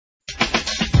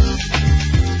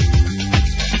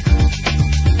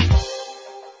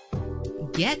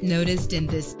Get noticed in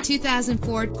this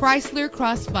 2004 Chrysler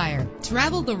Crossfire.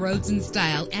 Travel the roads in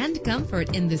style and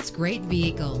comfort in this great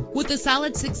vehicle. With a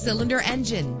solid 6-cylinder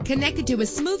engine connected to a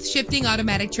smooth shifting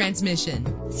automatic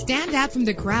transmission. Stand out from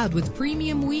the crowd with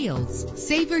premium wheels.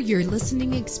 Savor your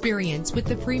listening experience with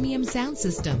the premium sound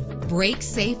system. Brake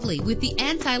safely with the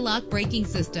anti-lock braking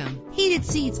system. Heated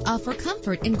seats offer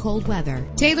comfort in cold weather.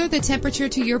 Tailor the temperature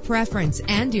to your preference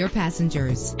and your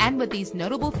passengers. And with these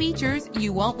notable features,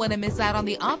 you won't want to miss out on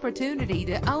the opportunity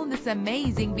to own this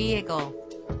amazing vehicle.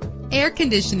 Air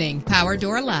conditioning, power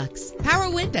door locks,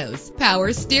 power windows,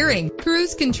 power steering,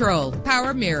 cruise control,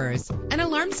 power mirrors, an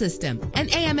alarm system, an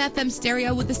AM/FM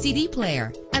stereo with a CD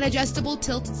player, an adjustable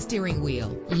tilt steering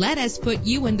wheel. Let us put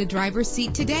you in the driver's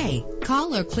seat today.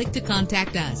 Call or click to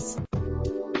contact us.